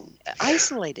alone,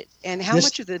 isolated. And how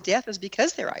much of the death is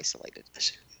because they're isolated?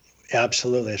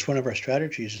 Absolutely. It's one of our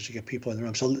strategies is to get people in the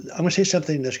room. So I'm going to say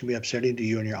something that's going to be upsetting to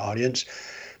you and your audience,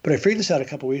 but I figured this out a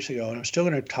couple of weeks ago, and I'm still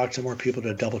going to talk to more people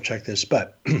to double check this.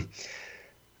 But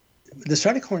the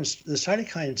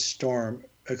cytokine storm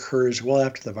occurs well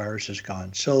after the virus is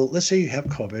gone. So let's say you have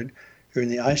COVID, you're in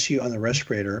the ICU on the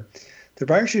respirator. The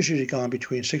virus is usually gone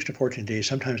between 6 to 14 days,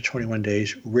 sometimes 21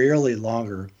 days, rarely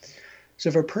longer. So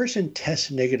if a person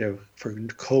tests negative for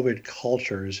COVID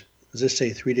cultures, let's say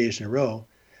 3 days in a row,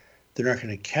 they're not going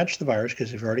to catch the virus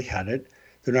because they've already had it.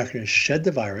 They're not going to shed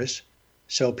the virus,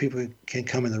 so people can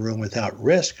come in the room without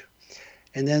risk.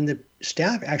 And then the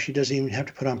staff actually doesn't even have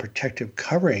to put on protective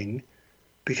covering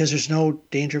because there's no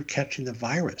danger of catching the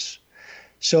virus.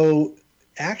 So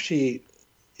actually,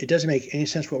 it doesn't make any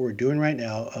sense what we're doing right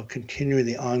now of continuing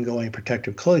the ongoing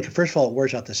protective clothing. First of all, it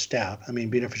wears out the staff. I mean,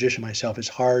 being a physician myself, it's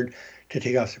hard to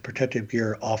take off the protective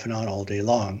gear off and on all day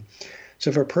long. So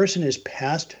if a person is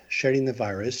past shedding the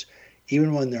virus,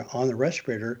 even when they're on the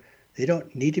respirator, they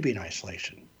don't need to be in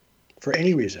isolation for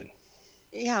any reason.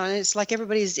 Yeah, and it's like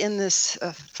everybody's in this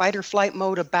fight or flight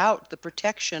mode about the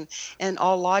protection, and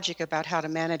all logic about how to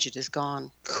manage it is gone.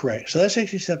 Correct. So that's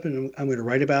actually something I'm going to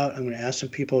write about. I'm going to ask some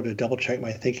people to double check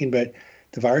my thinking, but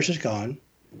the virus is gone.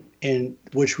 And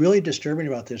what's really disturbing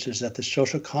about this is that the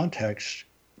social contact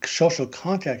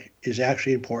is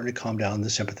actually important to calm down the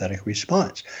sympathetic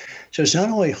response. So it's not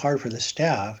only hard for the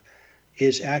staff,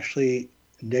 it's actually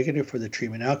negative for the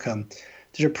treatment outcome.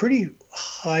 There's a pretty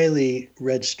highly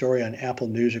read story on Apple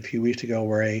News a few weeks ago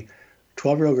where a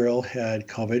 12-year-old girl had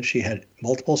COVID. She had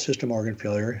multiple system organ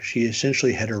failure. She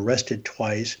essentially had arrested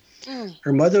twice.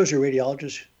 Her mother was a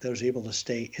radiologist that was able to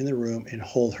stay in the room and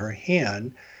hold her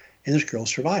hand, and this girl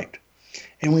survived.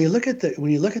 And when you look at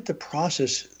the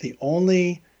process, the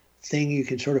only thing you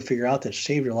can sort of figure out that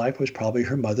saved her life was probably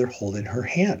her mother holding her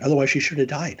hand. Otherwise, she should have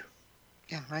died.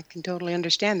 Yeah, I can totally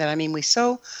understand that. I mean, we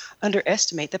so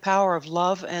underestimate the power of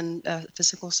love and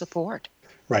physical support.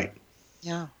 Right.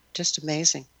 Yeah, just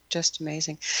amazing. Just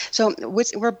amazing. So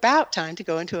we're about time to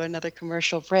go into another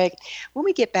commercial break. When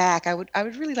we get back, I would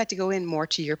really like to go in more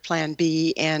to your plan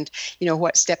B and,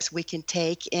 what steps we can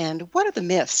take and what are the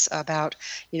myths about,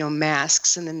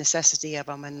 masks and the necessity of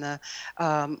them and the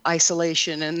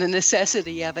isolation and the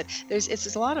necessity of it.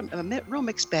 It's a lot of a real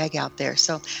mixed bag out there.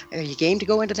 So are you game to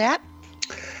go into that?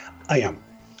 I am.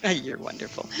 You're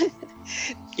wonderful.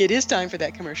 It is time for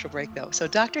that commercial break, though. So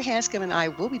Dr. Hanscom and I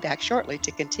will be back shortly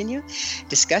to continue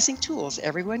discussing tools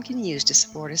everyone can use to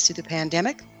support us through the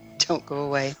pandemic. Don't go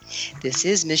away. This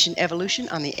is Mission Evolution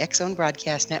on the X-Zone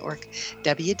Broadcast Network,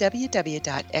 www.xzbn.net.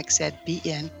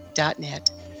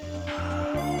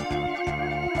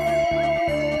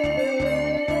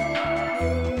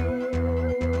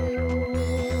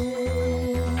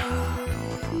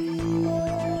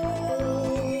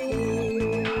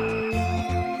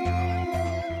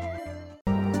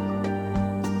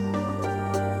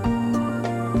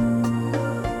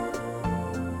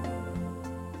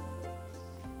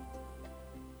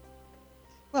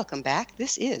 Welcome back.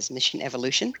 This is Mission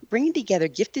Evolution, bringing together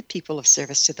gifted people of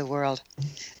service to the world.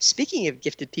 Speaking of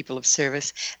gifted people of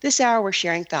service, this hour we're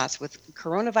sharing thoughts with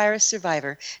coronavirus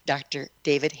survivor, Dr.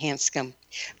 David Hanscom.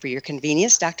 For your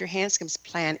convenience, Dr. Hanscom's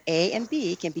Plan A and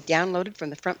B can be downloaded from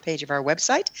the front page of our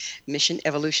website,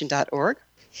 missionevolution.org.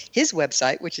 His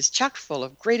website, which is chock full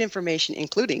of great information,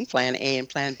 including Plan A and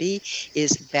Plan B,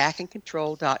 is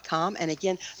backandcontrol.com. And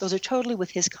again, those are totally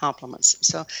with his compliments.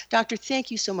 So, Doctor, thank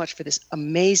you so much for this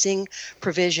amazing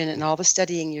provision and all the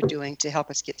studying you're doing to help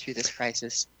us get through this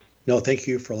crisis. No, thank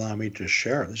you for allowing me to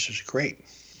share. This is great.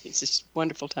 It's just a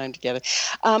wonderful time together.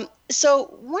 So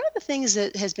one of the things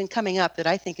that has been coming up that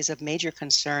I think is of major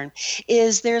concern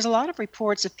is there's a lot of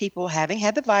reports of people having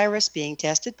had the virus, being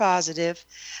tested positive,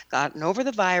 gotten over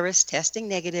the virus, testing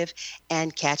negative,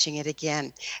 and catching it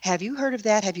again. Have you heard of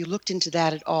that? Have you looked into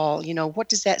that at all? What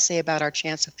does that say about our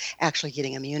chance of actually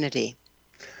getting immunity?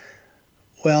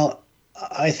 Well,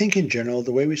 I think in general,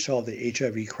 the way we solved the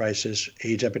HIV crisis,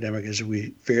 AIDS epidemic, is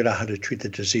we figured out how to treat the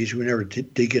disease. We never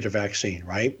did get a vaccine,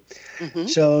 right? Mm-hmm.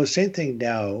 So same thing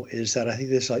now is that I think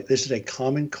this is a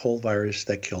common cold virus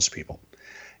that kills people.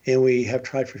 And we have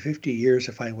tried for 50 years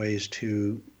to find ways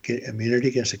to get immunity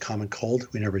against a common cold.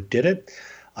 We never did it.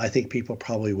 I think people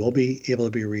probably will be able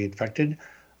to be reinfected.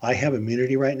 I have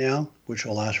immunity right now, which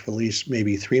will last for at least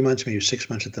maybe 3 months, maybe 6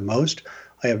 months at the most.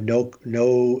 I have no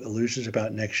illusions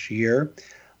about next year.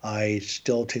 I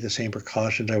still take the same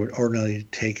precautions I would ordinarily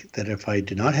take that if I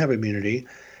did not have immunity.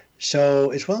 So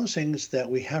it's one of those things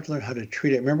that we have to learn how to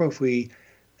treat it. Remember, the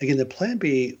Plan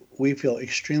B, we feel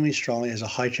extremely strongly has a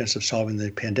high chance of solving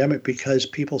the pandemic because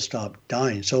people stop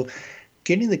dying. So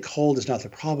getting the cold is not the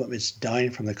problem. It's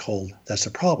dying from the cold. That's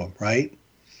the problem, right?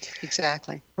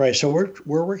 Exactly. Right. So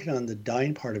we're working on the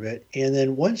dying part of it. And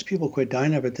then once people quit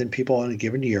dying of it, then people in a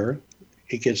given year,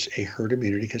 it gets a herd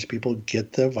immunity because people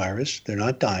get the virus. They're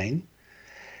not dying.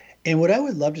 And what I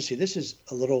would love to see, this is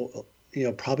a little,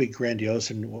 probably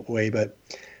grandiose in a way, but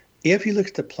if you look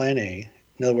at the plan A,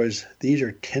 in other words, these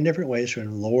are 10 different ways to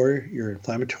lower your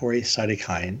inflammatory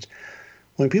cytokines.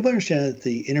 When people understand that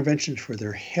the interventions for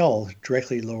their health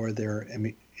directly lower their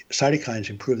cytokines,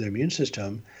 improve their immune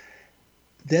system,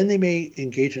 then they may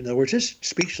engage. In other words, this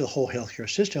speaks to the whole healthcare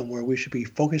system where we should be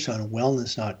focused on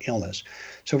wellness, not illness.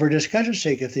 So for discussion's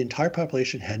sake, if the entire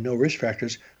population had no risk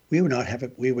factors, we would not have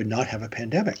a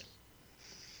pandemic.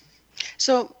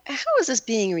 So how is this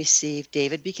being received,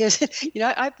 David? Because,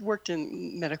 I've worked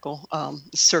in medical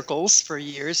circles for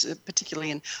years, particularly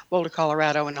in Boulder,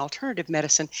 Colorado, and alternative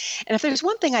medicine. And if there's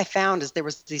one thing I found is there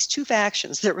was these two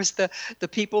factions. There was the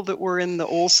people that were in the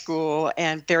old school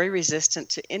and very resistant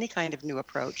to any kind of new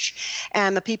approach,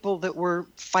 and the people that were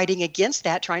fighting against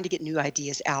that, trying to get new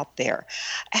ideas out there.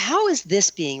 How is this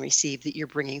being received that you're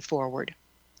bringing forward?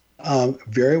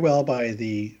 Very well by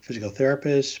the physical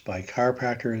therapists, by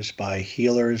chiropractors, by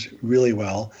healers, really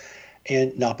well,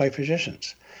 and not by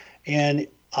physicians. And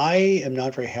I am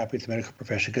not very happy with the medical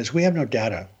profession because we have no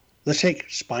data. Let's take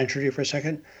spine surgery for a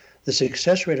second. The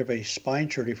success rate of a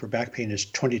spine surgery for back pain is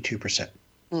 22%.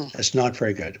 That's not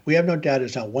very good. We have no data.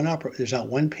 There's not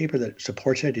one paper that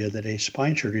supports the idea that a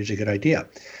spine surgery is a good idea.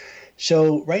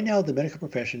 So right now, the medical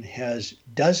profession has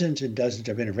dozens and dozens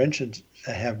of interventions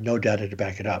that have no data to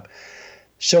back it up.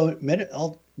 So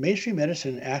mainstream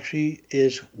medicine actually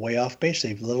is way off base.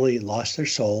 They've literally lost their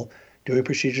soul doing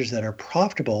procedures that are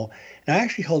profitable. And I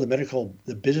actually hold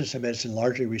the business of medicine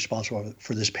largely responsible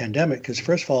for this pandemic because,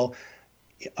 first of all,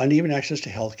 uneven access to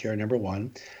healthcare, number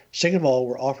one. Second of all,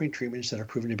 we're offering treatments that are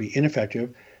proven to be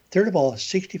ineffective. Third of all,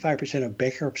 65% of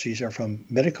bankruptcies are from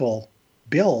medical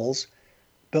bills.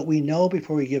 But we know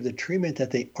before we give the treatment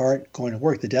that they aren't going to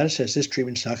work. The data says this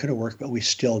treatment's not going to work, but we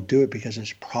still do it because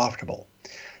it's profitable.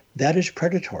 That is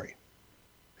predatory.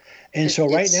 And so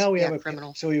right now we have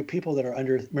people that are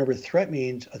under, remember, threat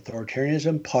means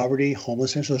authoritarianism, poverty,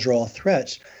 homelessness. Those are all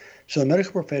threats. So the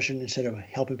medical profession, instead of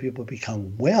helping people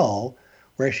become well,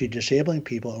 we're actually disabling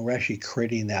people and we're actually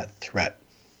creating that threat.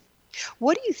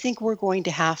 What do you think we're going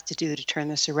to have to do to turn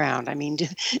this around? I mean,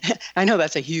 I know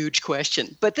that's a huge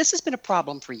question, but this has been a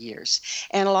problem for years.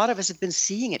 And a lot of us have been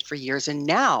seeing it for years. And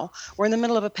now we're in the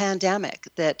middle of a pandemic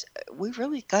that we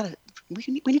really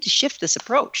we need to shift this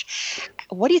approach.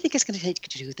 What do you think it's going to take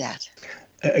to do that?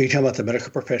 Are you talking about the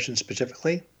medical profession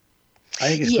specifically? I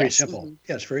think it's pretty simple. Mm-hmm.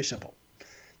 Yeah, it's very simple.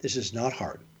 This is not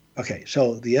hard. Okay,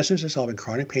 so the essence of solving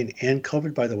chronic pain and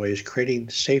COVID, by the way, is creating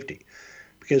safety.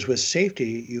 Because with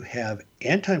safety, you have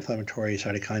anti-inflammatory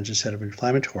cytokines instead of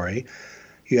inflammatory.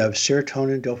 You have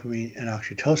serotonin, dopamine, and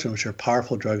oxytocin, which are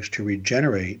powerful drugs to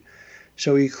regenerate.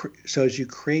 So as you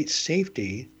create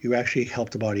safety, you actually help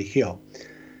the body heal.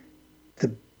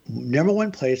 The number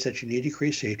one place that you need to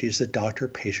create safety is the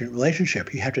doctor-patient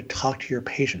relationship. You have to talk to your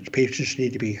patients. Patients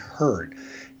need to be heard,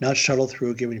 not shuttled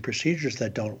through giving procedures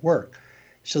that don't work.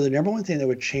 So the number one thing that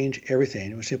would change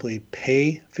everything was simply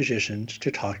pay physicians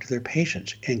to talk to their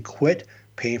patients and quit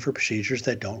paying for procedures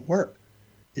that don't work.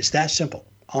 It's that simple.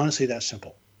 Honestly, that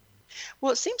simple.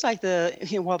 Well, it seems like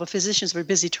while the physicians were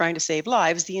busy trying to save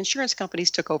lives, the insurance companies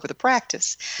took over the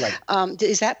practice. Right.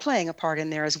 Is that playing a part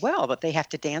in there as well, that they have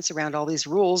to dance around all these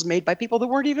rules made by people that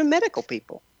weren't even medical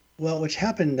people? Well, what's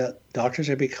happened, doctors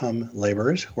have become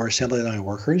laborers or assembly line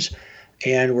workers,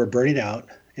 and we're burning out.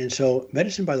 And so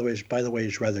medicine, by the way,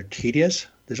 is rather tedious.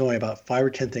 There's only about 5 or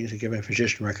 10 things a given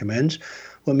physician recommends.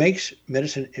 What makes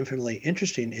medicine infinitely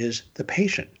interesting is the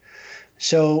patient.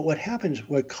 So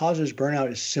what causes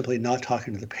burnout is simply not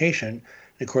talking to the patient.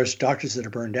 And of course, doctors that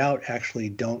are burned out actually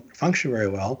don't function very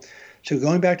well. So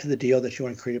going back to the deal that you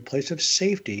want to create a place of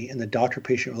safety in the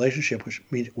doctor-patient relationship,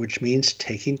 which means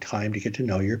taking time to get to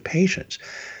know your patients.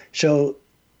 So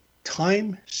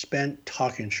time spent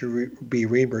talking should be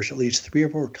reimbursed at least 3 or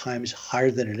 4 times higher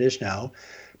than it is now.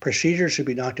 Procedures should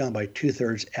be knocked down by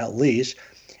 2/3 at least,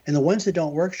 and the ones that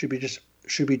don't work should be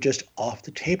just off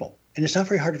the table. And it's not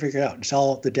very hard to figure out. It's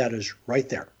all the data is right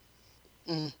there.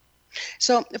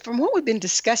 So from what we've been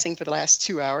discussing for the last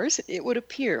 2 hours, it would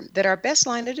appear that our best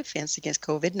line of defense against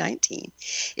COVID-19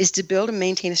 is to build and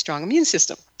maintain a strong immune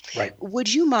system. Right.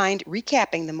 Would you mind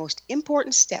recapping the most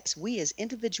important steps we as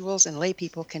individuals and lay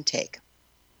people can take?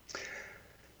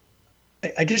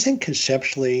 I just think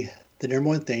conceptually, the number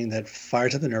one thing that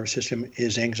fires up the nervous system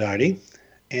is anxiety.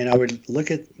 And I would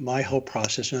look at my whole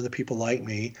process and other people like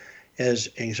me as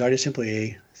anxiety is simply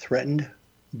a threatened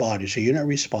body, so unit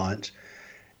response.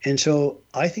 And so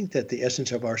I think that the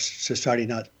essence of our society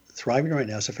not thriving right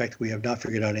now is the fact that we have not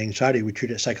figured out anxiety. We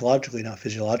treat it psychologically, not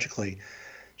physiologically.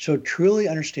 So truly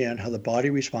understand how the body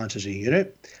responds as a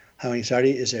unit, how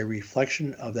anxiety is a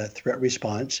reflection of that threat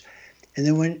response. And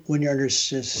then when you're under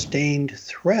sustained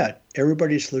threat,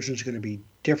 everybody's solution is going to be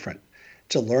different.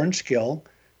 It's a learned skill.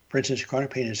 For instance,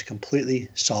 chronic pain is completely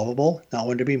solvable, not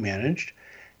one to be managed.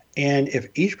 And if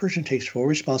each person takes full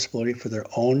responsibility for their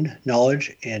own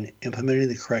knowledge and implementing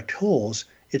the correct tools,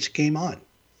 it's game on.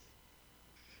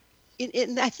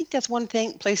 And I think that's one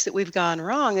place that we've gone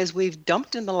wrong is we've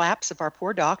dumped in the laps of our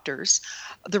poor doctors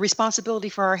the responsibility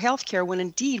for our health care when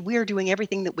indeed we are doing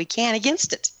everything that we can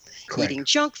against it. Correct. Eating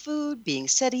junk food, being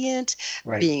sedient,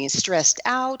 Right. being stressed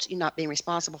out, not being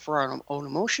responsible for our own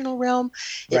emotional realm.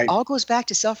 It Right. all goes back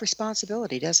to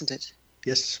self-responsibility, doesn't it?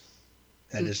 Yes,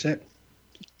 that is it.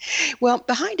 Well,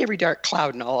 behind every dark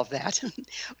cloud and all of that,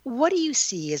 what do you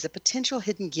see as the potential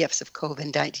hidden gifts of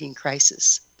COVID-19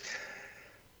 crisis?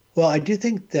 Well, I do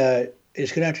think that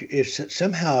it's going to, if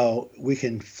somehow we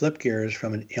can flip gears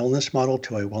from an illness model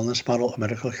to a wellness model of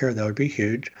medical care, that would be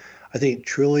huge. I think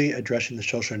truly addressing the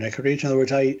social inequities. In other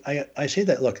words, I say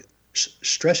that, look,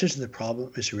 stress isn't the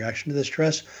problem, it's a reaction to the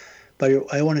stress. But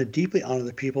I want to deeply honor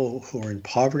the people who are in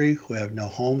poverty, who have no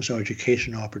homes, no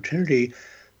education, no opportunity.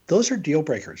 Those are deal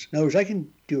breakers. In other words, I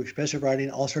can do expensive writing,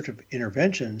 all sorts of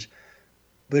interventions,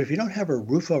 but if you don't have a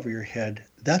roof over your head,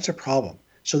 that's a problem.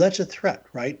 So that's a threat,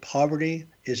 right? Poverty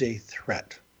is a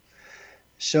threat.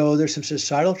 So there's some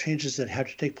societal changes that have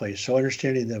to take place. So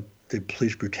understanding the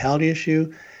police brutality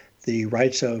issue, the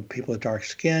rights of people with dark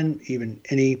skin, even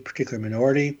any particular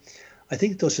minority. I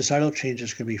think those societal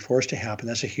changes can be forced to happen.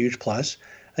 That's a huge plus.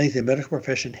 I think the medical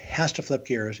profession has to flip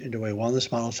gears into a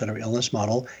wellness model instead of illness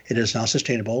model. It is not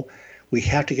sustainable. We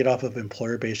have to get off of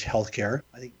employer-based healthcare.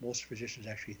 I think most physicians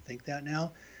actually think that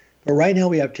now. But right now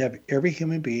we have to have every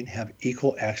human being have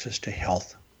equal access to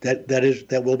health.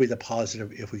 That will be the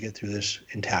positive if we get through this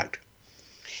intact.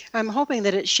 I'm hoping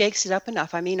that it shakes it up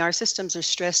enough. I mean, our systems are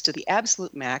stressed to the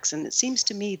absolute max, and it seems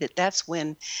to me that that's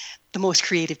when the most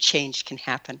creative change can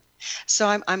happen. So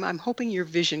I'm hoping your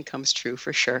vision comes true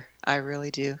for sure. I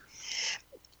really do.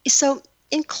 So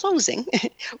in closing,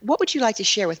 what would you like to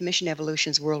share with Mission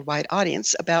Evolution's worldwide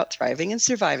audience about thriving and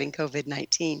surviving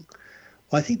COVID-19?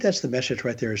 Well, I think that's the message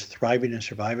right there is thriving and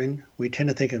surviving. We tend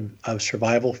to think of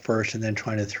survival first and then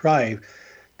trying to thrive.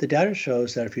 The data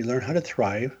shows that if you learn how to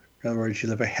thrive, in other words, you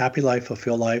live a happy life,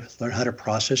 fulfilled life, learn how to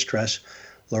process stress,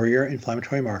 lower your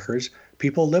inflammatory markers,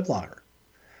 people live longer.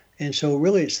 And so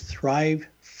really it's thrive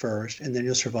first, and then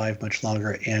you'll survive much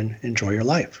longer and enjoy your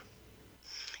life.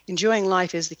 Enjoying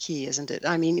life is the key, isn't it?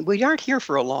 I mean, we aren't here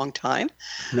for a long time.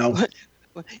 No.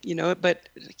 But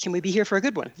can we be here for a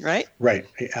good one, right? Right.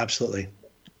 Absolutely.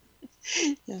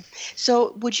 Yeah.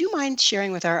 So would you mind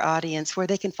sharing with our audience where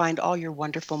they can find all your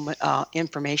wonderful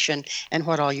information and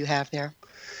what all you have there?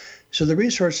 So the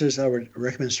resources I would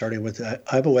recommend starting with, I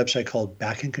have a website called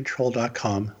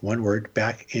backincontrol.com, one word,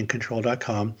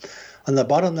 backincontrol.com. On the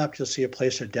bottom left, you'll see a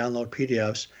place to download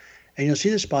PDFs, and you'll see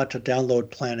the spot to download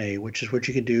Plan A, which is what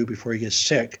you can do before you get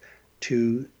sick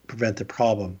to prevent the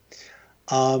problem.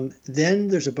 Then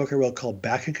there's a book I wrote called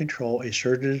Back in Control, a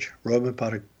surgeon's roadmap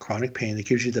about chronic pain that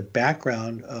gives you the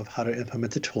background of how to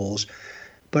implement the tools.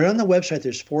 But on the website,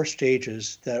 there's 4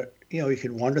 stages that you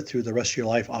can wander through the rest of your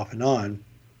life off and on.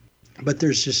 But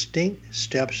there's distinct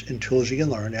steps and tools you can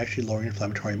learn to actually lower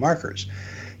inflammatory markers.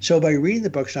 So by reading the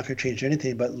book, it's not going to change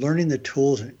anything, but learning the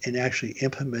tools and actually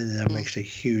implementing them makes a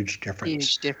huge difference.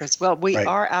 Huge difference. Well, we Right.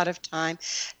 are out of time.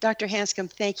 Dr. Hanscom,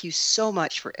 thank you so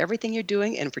much for everything you're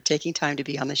doing and for taking time to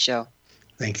be on the show.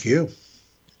 Thank you.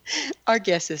 Our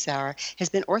guest this hour has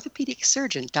been orthopedic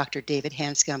surgeon Dr. David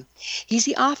Hanscom. He's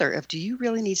the author of Do You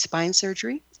Really Need Spine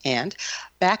Surgery? And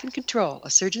Back in Control, a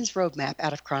surgeon's roadmap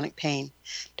out of chronic pain.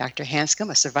 Dr.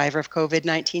 Hanscom, a survivor of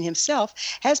COVID-19 himself,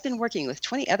 has been working with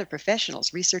 20 other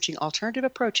professionals researching alternative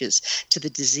approaches to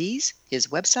the disease. His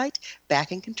website,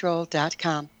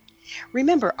 backincontrol.com.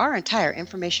 Remember, our entire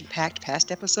information-packed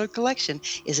past episode collection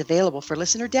is available for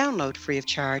listener download free of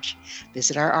charge.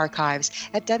 Visit our archives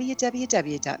at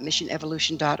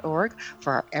www.missionevolution.org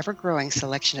for our ever-growing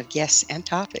selection of guests and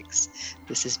topics.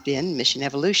 This has been Mission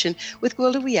Evolution with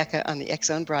Gwilda Wiyaka on the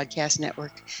X-Zone Broadcast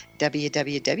Network,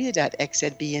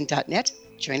 www.xzbn.net.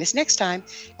 Join us next time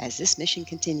as this mission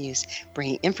continues,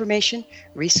 bringing information,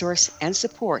 resource, and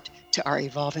support to our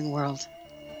evolving world.